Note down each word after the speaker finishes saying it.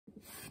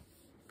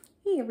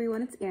Hey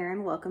everyone, it's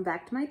Erin. Welcome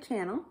back to my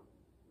channel.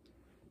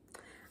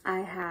 I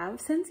have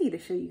Scentsy to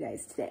show you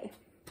guys today.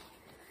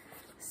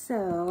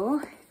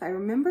 So, if I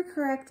remember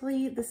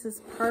correctly, this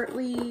is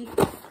partly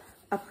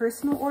a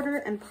personal order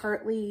and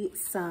partly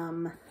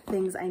some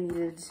things I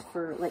needed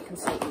for like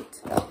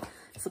consultant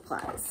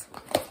supplies.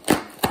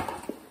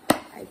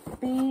 I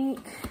think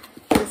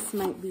this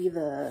might be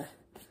the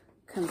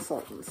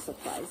consultant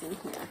supplies in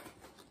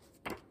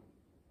here.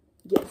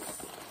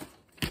 Yes.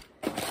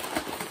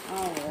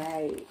 All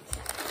right.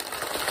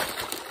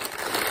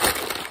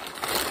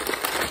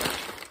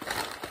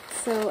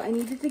 So I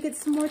needed to get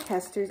some more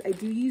testers. I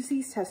do use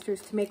these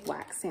testers to make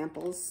wax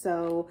samples.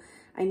 So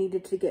I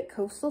needed to get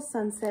Coastal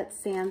Sunset,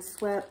 Sand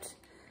Swept,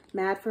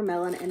 Mad for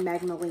Melon, and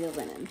Magnolia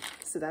Linen.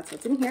 So that's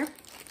what's in here.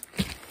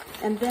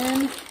 And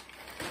then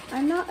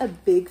I'm not a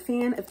big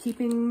fan of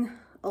keeping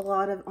a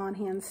lot of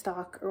on-hand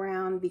stock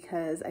around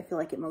because I feel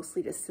like it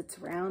mostly just sits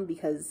around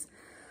because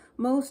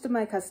most of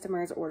my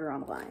customers order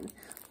online.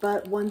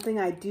 But one thing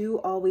I do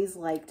always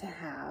like to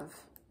have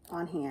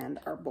on hand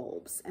are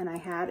bulbs. And I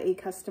had a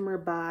customer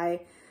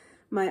buy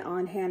my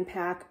on-hand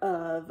pack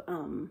of,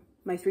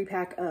 my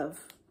 3-pack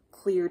of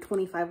clear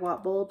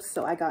 25-watt bulbs.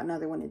 So I got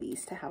another one of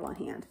these to have on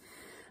hand.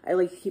 I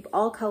like to keep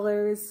all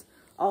colors,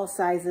 all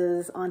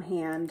sizes on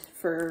hand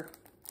for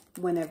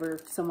whenever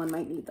someone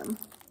might need them.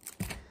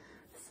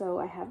 So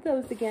I have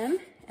those again.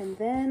 And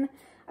then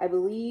I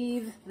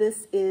believe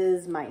this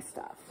is my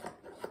stuff.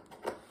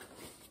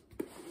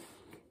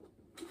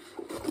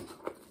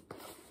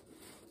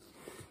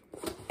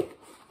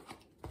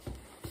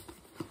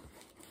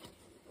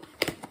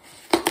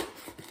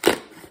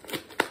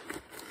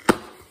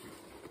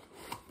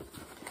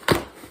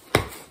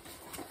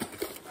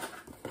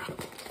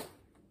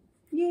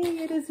 Yay,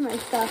 it is my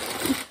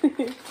stuff.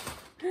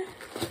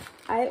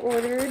 I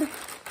ordered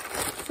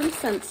some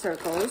scent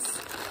circles.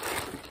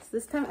 So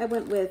this time I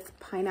went with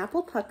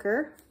Pineapple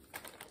Pucker,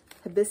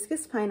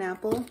 Hibiscus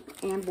Pineapple,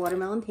 and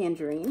Watermelon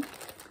Tangerine.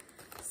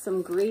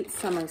 Some great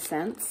summer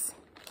scents.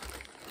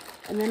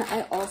 And then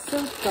I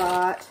also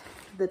got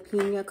the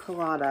Pina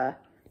Colada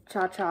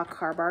Cha-Cha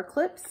Car Bar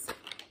Clips.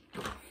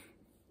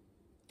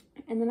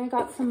 And then I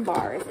got some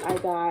bars. I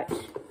got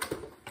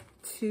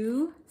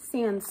 2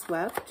 Sand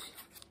Swept,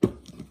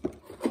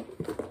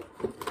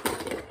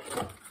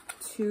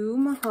 2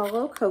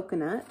 Mahalo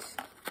Coconut,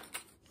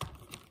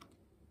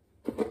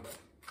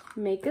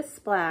 Make a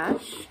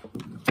Splash,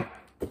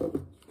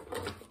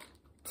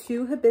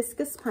 2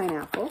 Hibiscus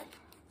Pineapple,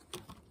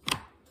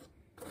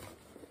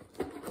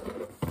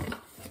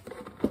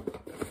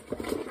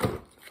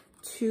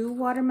 2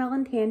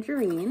 Watermelon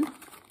Tangerine,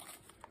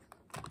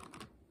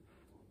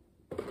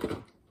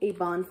 a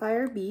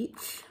Bonfire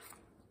Beach,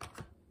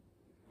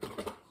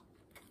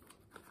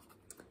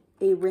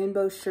 a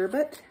Rainbow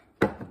Sherbet,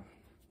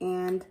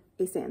 and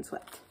a Sand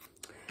Swept.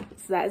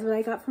 So that is what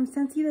I got from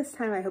Scentsy this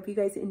time. I hope you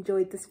guys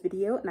enjoyed this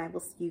video, and I will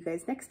see you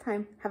guys next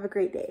time. Have a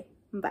great day.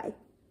 Bye.